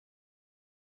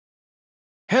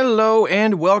Hello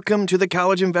and welcome to the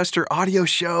College Investor Audio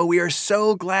Show. We are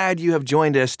so glad you have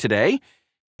joined us today.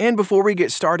 And before we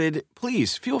get started,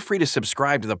 please feel free to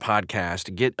subscribe to the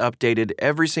podcast, get updated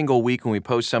every single week when we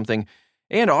post something,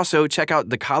 and also check out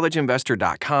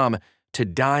thecollegeinvestor.com to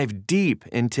dive deep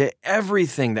into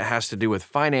everything that has to do with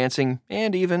financing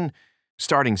and even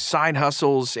starting side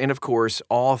hustles and, of course,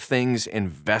 all things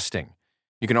investing.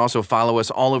 You can also follow us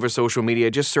all over social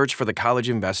media. Just search for The College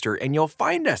Investor and you'll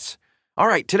find us. All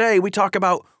right, today we talk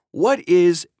about what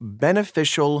is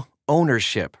beneficial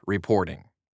ownership reporting.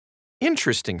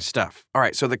 Interesting stuff. All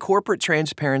right, so the Corporate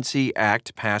Transparency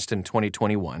Act passed in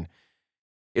 2021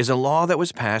 is a law that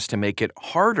was passed to make it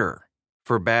harder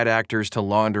for bad actors to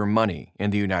launder money in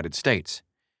the United States.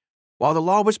 While the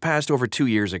law was passed over 2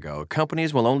 years ago,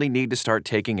 companies will only need to start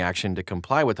taking action to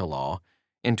comply with the law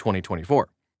in 2024.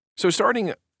 So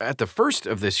starting at the first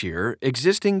of this year,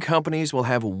 existing companies will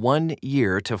have 1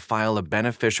 year to file a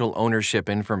beneficial ownership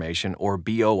information or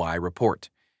BOI report.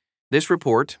 This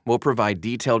report will provide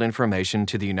detailed information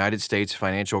to the United States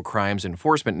Financial Crimes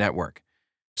Enforcement Network.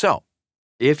 So,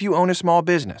 if you own a small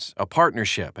business, a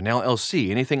partnership, an LLC,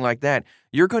 anything like that,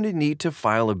 you're going to need to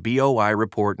file a BOI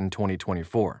report in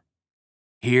 2024.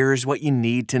 Here's what you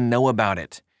need to know about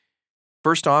it.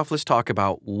 First off, let's talk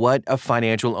about what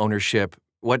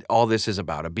all this is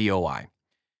about, a BOI.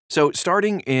 So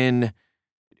starting in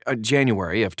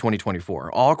January of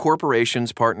 2024, all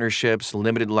corporations, partnerships,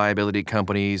 limited liability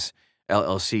companies,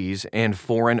 LLCs, and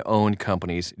foreign-owned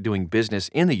companies doing business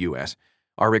in the U.S.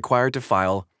 are required to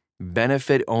file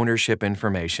Benefit Ownership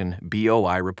Information,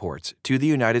 BOI reports, to the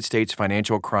United States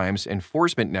Financial Crimes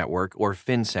Enforcement Network, or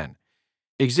FinCEN.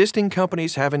 Existing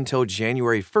companies have until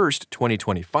January 1st,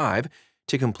 2025,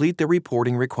 to complete the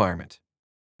reporting requirement.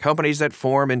 Companies that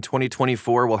form in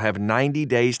 2024 will have 90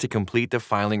 days to complete the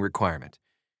filing requirement.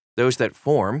 Those that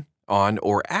form on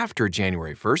or after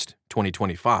January 1st,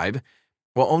 2025,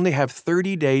 will only have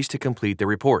 30 days to complete the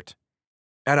report.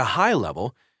 At a high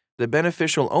level, the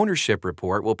Beneficial Ownership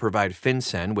Report will provide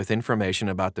FinCEN with information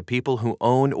about the people who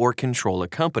own or control a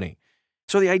company.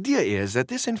 So the idea is that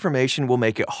this information will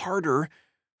make it harder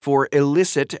for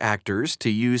illicit actors to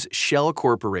use shell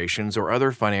corporations or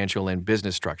other financial and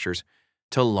business structures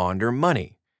to launder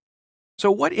money.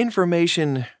 So what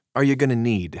information are you going to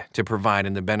need to provide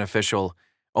in the Beneficial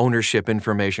Ownership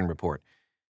Information Report?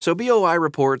 So BOI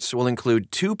reports will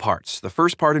include 2 parts. The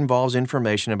first part involves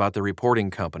information about the reporting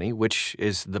company, which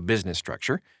is the business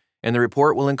structure, and the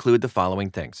report will include the following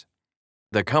things: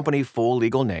 the company full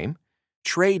legal name,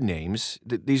 trade names,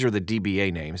 these are the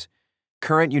DBA names,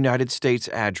 current United States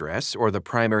address or the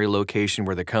primary location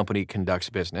where the company conducts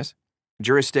business,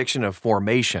 jurisdiction of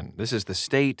formation, this is the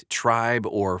state, tribe,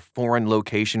 or foreign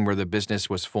location where the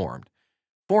business was formed.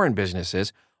 Foreign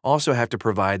businesses also have to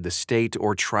provide the state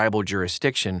or tribal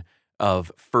jurisdiction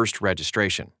of first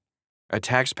registration, a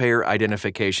taxpayer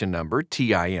identification number,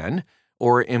 TIN,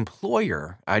 or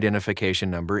employer identification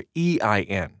number,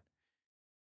 EIN.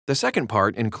 The second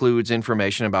part includes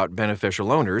information about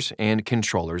beneficial owners and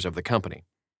controllers of the company.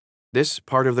 This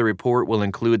part of the report will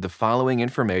include the following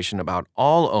information about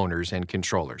all owners and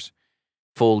controllers: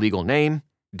 full legal name,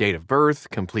 date of birth,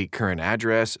 complete current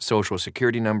address, social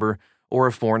security number, or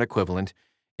a foreign equivalent,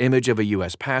 image of a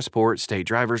U.S. passport, state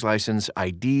driver's license,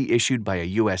 ID issued by a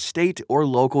U.S. state or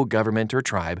local government or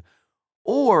tribe,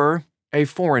 or a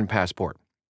foreign passport.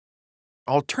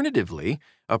 Alternatively,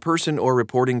 a person or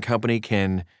reporting company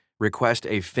can request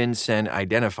a FinCEN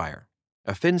identifier.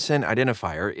 A FinCEN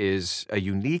identifier is a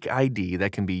unique ID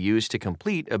that can be used to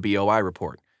complete a BOI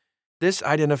report. This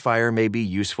identifier may be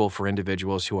useful for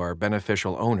individuals who are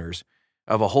beneficial owners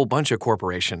of a whole bunch of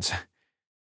corporations.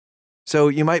 So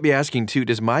you might be asking too,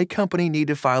 does my company need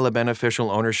to file a beneficial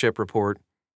ownership report?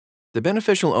 The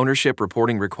beneficial ownership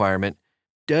reporting requirement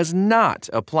does not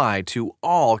apply to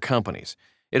all companies.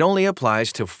 It only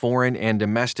applies to foreign and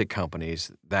domestic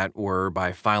companies that were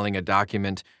by filing a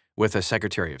document with a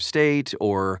Secretary of State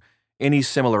or any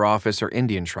similar office or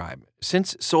Indian tribe.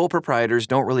 Since sole proprietors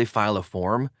don't really file a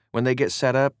form when they get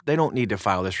set up, they don't need to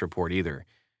file this report either.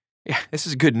 Yeah, this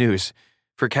is good news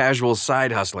for casual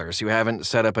side hustlers who haven't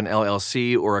set up an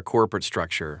LLC or a corporate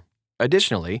structure.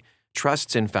 Additionally,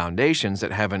 trusts and foundations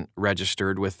that haven't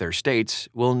registered with their states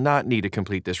will not need to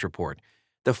complete this report.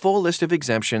 The full list of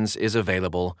exemptions is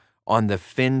available on the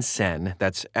FinCEN,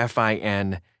 that's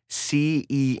FINCEN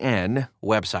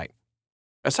website.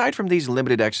 Aside from these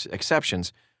limited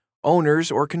exceptions,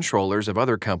 owners or controllers of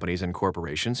other companies and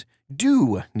corporations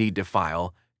do need to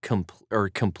file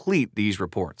complete these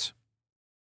reports.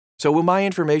 So will my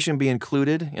information be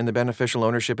included in the Beneficial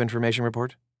Ownership Information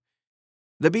Report?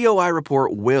 The BOI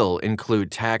report will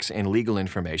include tax and legal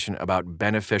information about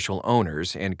beneficial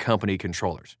owners and company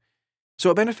controllers. So,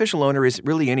 a beneficial owner is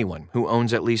really anyone who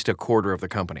owns at least a quarter of the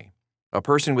company. A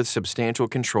person with substantial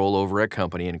control over a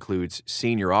company includes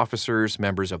senior officers,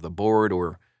 members of the board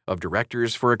or of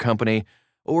directors for a company,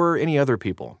 or any other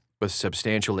people with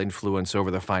substantial influence over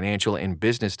the financial and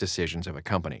business decisions of a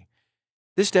company.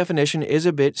 This definition is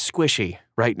a bit squishy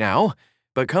right now,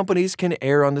 but companies can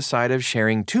err on the side of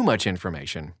sharing too much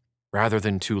information rather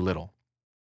than too little.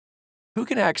 Who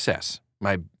can access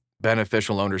my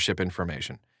beneficial ownership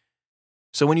information?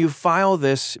 So when you file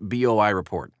this BOI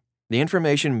report, the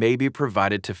information may be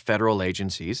provided to federal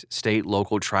agencies, state,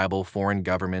 local, tribal, foreign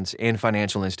governments, and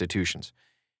financial institutions.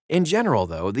 In general,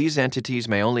 though, these entities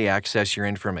may only access your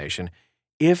information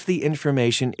if the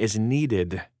information is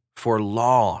needed for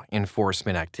law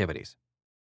enforcement activities.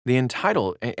 The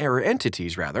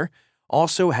entities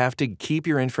also have to keep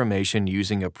your information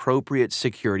using appropriate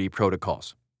security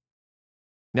protocols.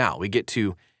 Now we get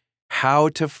to how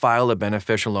to file a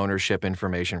beneficial ownership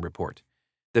information report.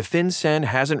 The FinCEN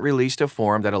hasn't released a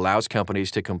form that allows companies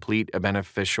to complete a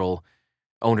beneficial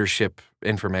ownership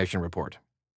information report.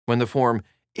 When the form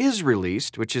is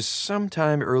released, which is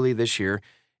sometime early this year,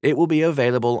 it will be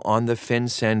available on the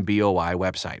FinCEN BOI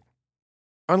website.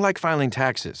 Unlike filing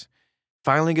taxes,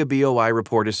 filing a BOI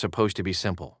report is supposed to be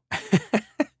simple.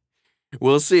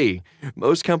 We'll see.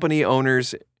 Most company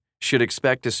owners should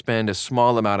expect to spend a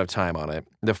small amount of time on it.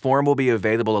 The form will be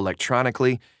available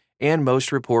electronically, and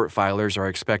most report filers are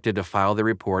expected to file the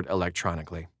report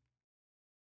electronically.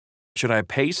 Should I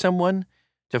pay someone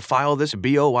to file this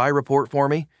BOI report for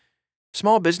me?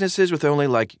 Small businesses with only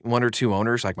like 1 or 2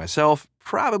 owners like myself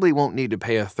probably won't need to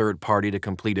pay a third party to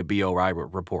complete a BOI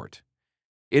report.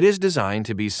 It is designed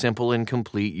to be simple and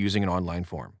complete using an online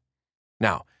form.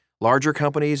 Now, larger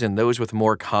companies and those with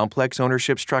more complex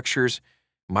ownership structures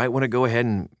might want to go ahead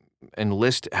and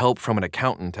enlist help from an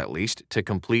accountant at least to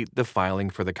complete the filing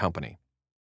for the company.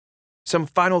 Some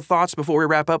final thoughts before we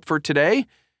wrap up for today.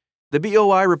 The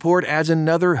BOI report adds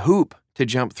another hoop to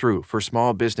jump through for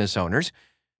small business owners,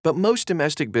 but most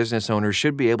domestic business owners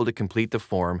should be able to complete the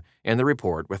form and the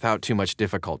report without too much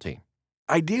difficulty.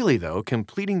 Ideally, though,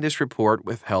 completing this report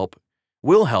will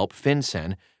help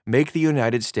FinCEN make the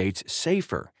United States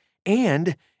safer,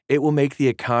 and it will make the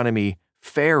economy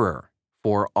fairer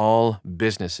for all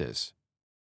businesses.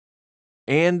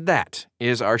 And that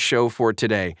is our show for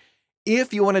today.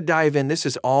 If you want to dive in, this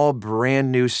is all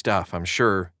brand new stuff, I'm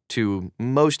sure, to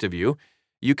most of you.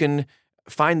 You can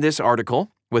find this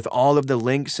article with all of the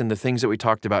links and the things that we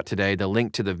talked about today, the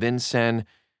link to the FinCEN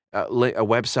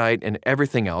website and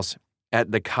everything else at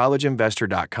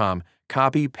thecollegeinvestor.com.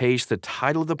 Copy, paste the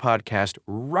title of the podcast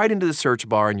right into the search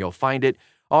bar and you'll find it.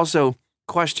 Also,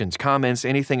 questions, comments,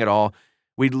 anything at all.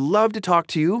 We'd love to talk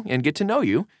to you and get to know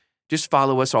you. Just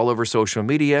follow us all over social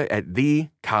media at The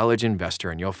College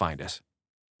Investor and you'll find us.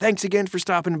 Thanks again for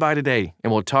stopping by today,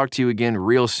 and we'll talk to you again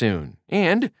real soon.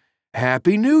 And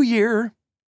Happy New Year!